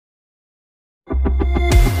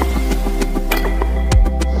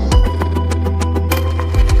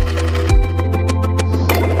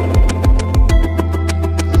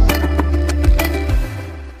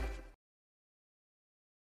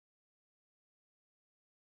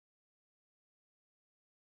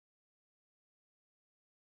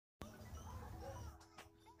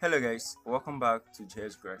Hello guys, welcome back to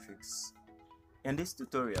Jhex Graphics. In this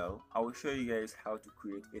tutorial, I will show you guys how to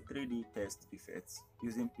create a 3D text effect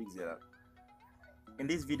using Pixellab. In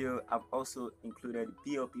this video, I've also included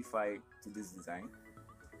the PLP file to this design.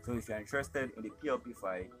 So if you're interested in the PLP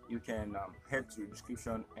file, you can head to the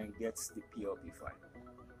description and get the PLP file.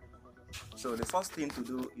 So the first thing to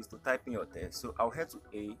do is to type in your text. So I'll head to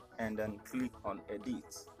A and then click on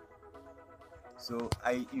Edit. So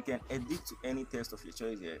you can edit to any text of your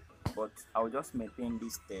choice here, but I'll just maintain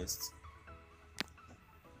this text.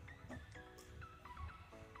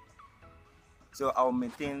 So I'll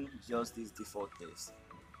maintain just this default text.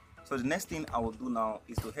 So the next thing I will do now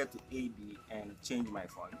is to head to AB and change my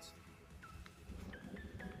font.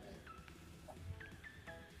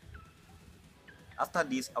 After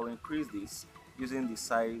this, I will increase this using the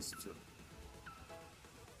size tool.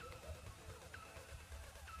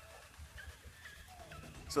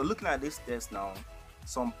 So looking at this text now,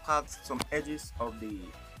 some edges of the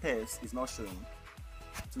text is not showing.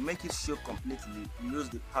 To make it show completely, you use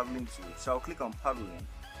the paddling tool. So I'll click on paddling,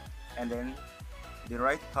 and then the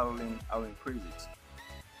right paddling, I'll increase it.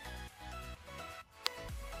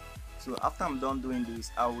 So after I'm done doing this,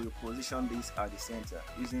 I will position this at the center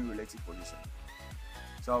using relative position.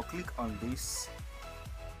 So I'll click on this.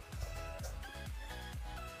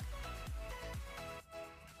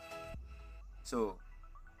 So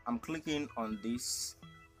I'm clicking on this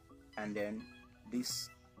and then this.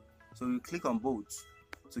 So you click on both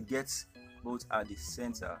to get both at the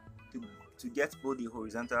center, to get both the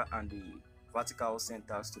horizontal and the vertical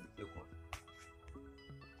centers to be equal.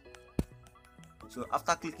 So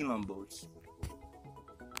after clicking on both,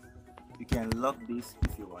 you can lock this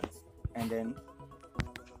if you want, and then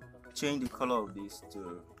change the color of this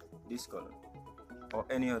to this color or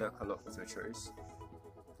any other color of your choice.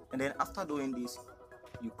 And then after doing this,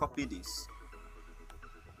 you copy this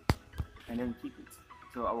and then keep it.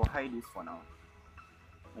 So I will hide this for now,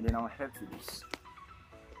 and then I'll head to this.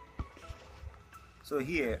 So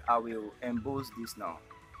here I will emboss this now.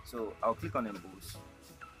 So I'll click on emboss.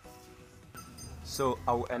 So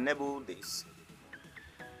I will enable this,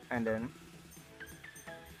 and then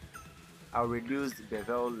I'll reduce the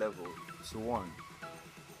bevel level to 1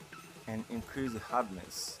 and increase the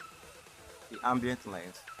hardness, the ambient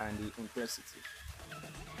length, and the intensity.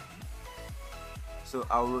 So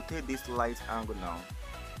I'll rotate this light angle now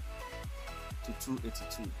to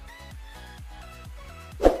 282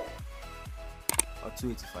 or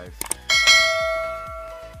 285.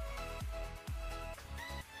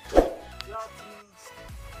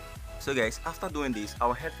 So guys, after doing this,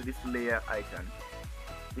 I'll head to this layer icon.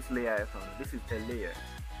 This is a layer,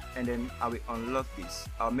 and then I will unlock this.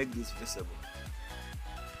 I'll make this visible.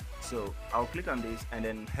 So I'll click on this and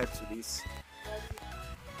then head to this,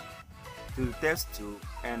 to the text tool,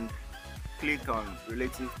 and click on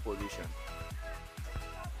relative position,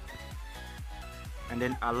 and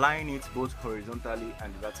then align it both horizontally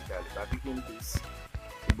and vertically by clicking this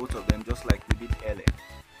to both of them, just like we did earlier.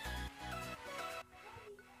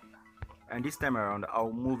 And this time around,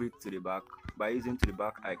 I'll move it to the back by using to the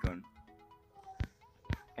back icon,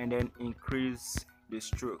 and then increase the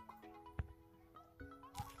stroke.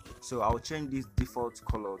 So I'll change this default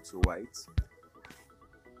color to white,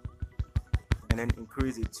 and then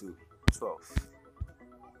increase it to 12.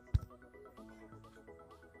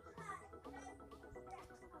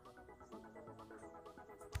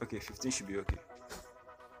 Okay, 15 should be okay.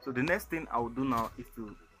 So the next thing I will do now is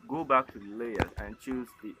to go back to the layers and choose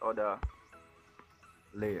the other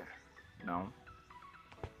layer now,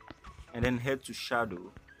 and then head to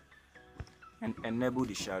shadow and enable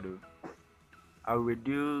the shadow. I'll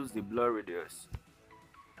reduce the blur radius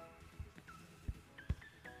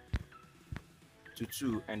to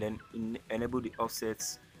 2, and then enable the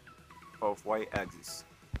offsets of y-axis.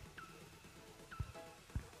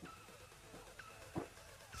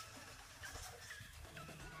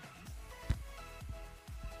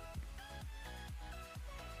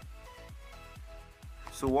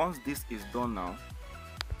 So once this is done now,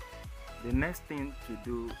 the next thing to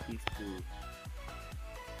do is to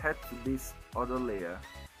head to this other layer,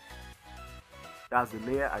 that's the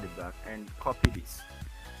layer at the back, and copy this,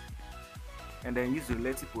 and then use the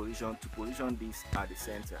relative position to position this at the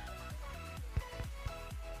center,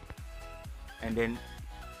 and then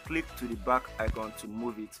click to the back icon to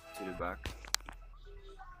move it to the back.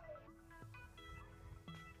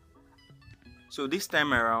 So this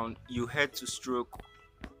time around, you head to stroke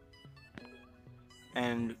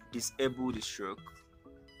and disable the stroke,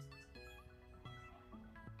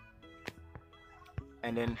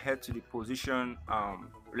 and then head to the position,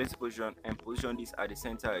 relative position, and position this at the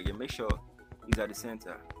center again. Make sure it's at the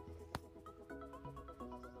center.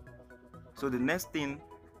 So the next thing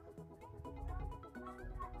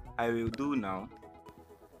I will do now,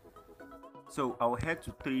 so I'll head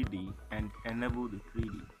to 3D and enable the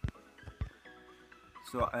 3D.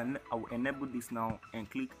 So I will enable this now and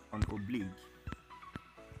click on oblique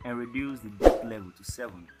and reduce the depth level to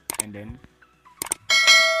 7, and then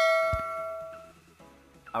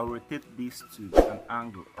I'll rotate this to an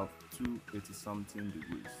angle of 280 something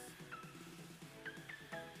degrees.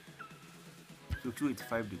 So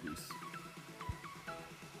 285 degrees.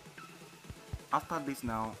 After this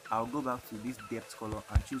now, I'll go back to this depth color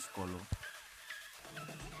and choose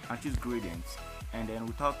gradient, and then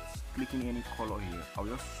without clicking any color here, I'll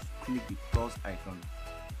just click the plus icon,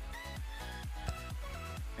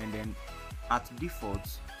 and then at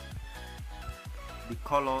default the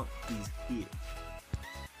color is here.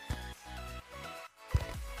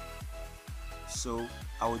 So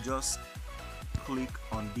I will just click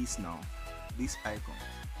on this now, this icon.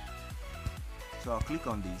 So I'll click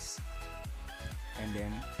on this and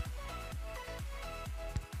then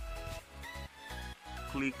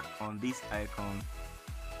click on this icon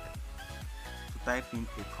to type in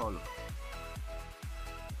a color.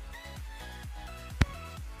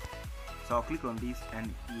 So I'll click on this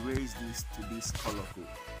and erase this to this color code,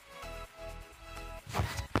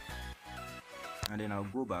 and then I'll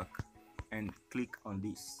go back and click on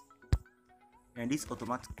this, and this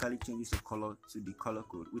automatically changes the color to the color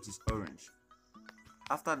code, which is orange.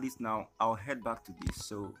 After this now, I'll head back to this.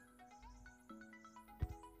 So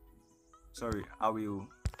sorry, I will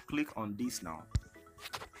click on this now.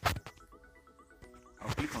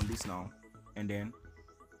 I'll click on this now and then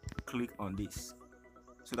click on this.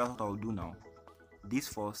 So that's what I'll do now. This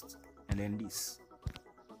first and then this.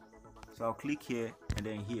 So I'll click here and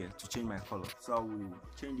then here to change my color. So I will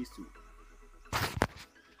change this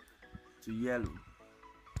to yellow.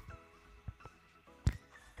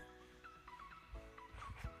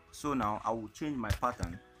 So now I will change my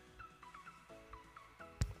pattern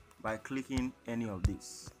by clicking any of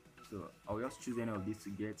this. So I'll just choose any of these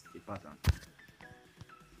to get a pattern.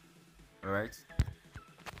 Alright,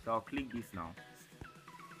 so I'll click this now.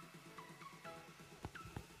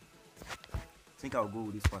 I think I'll go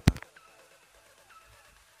with this pattern.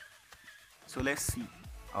 So let's see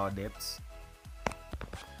our depths.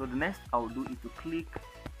 So the next I'll do is to click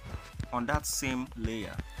on that same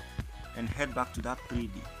layer and head back to that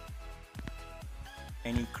 3D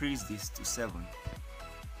and increase this to 7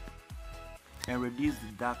 and reduce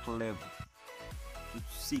the dark level to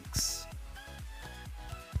 6,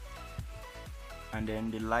 and then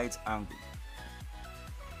the light angle.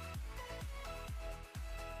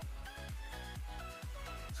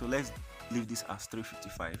 So let's leave this as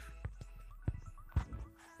 355.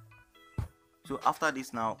 So after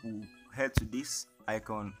this now, we'll head to this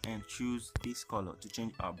icon and choose this color to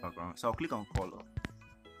change our background. So I'll click on color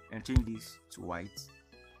and change this to white.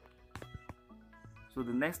 So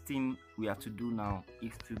the next thing we have to do now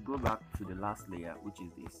is to go back to the last layer, which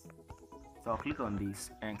is this. So I'll click on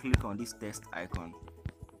this and click on this text icon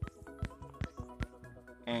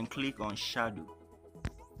and click on shadow.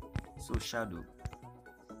 So shadow,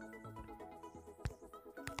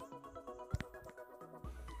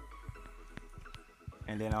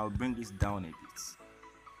 and then I'll bring this down a bit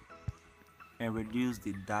and reduce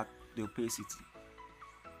the opacity.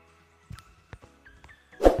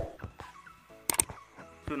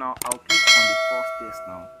 So now I'll click on the first text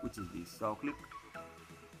now, which is this. So I'll click,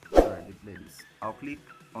 I'll click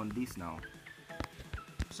on this now.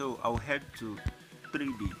 So I'll head to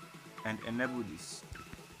 3D and enable this,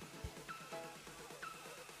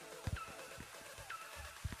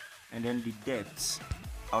 and then the depth,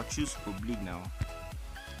 I'll choose oblique now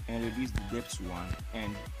and reduce the depth to 1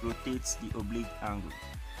 and rotate the oblique angle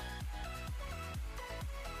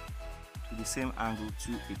to the same angle,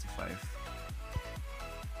 285.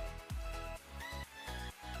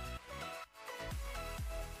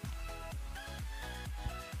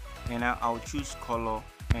 And now I'll choose color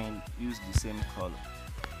and use the same color.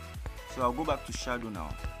 So I'll go back to shadow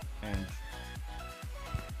now and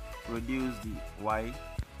reduce the Y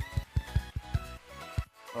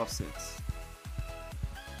offsets.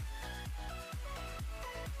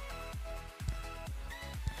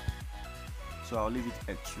 So I'll leave it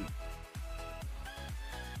at 2.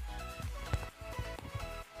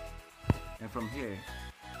 And from here,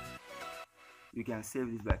 you can save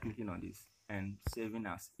this by clicking on this and saving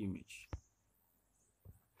as image.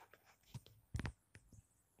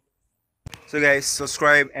 So guys,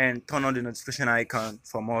 subscribe and turn on the notification icon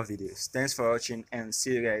for more videos. Thanks for watching and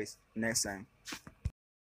see you guys next time.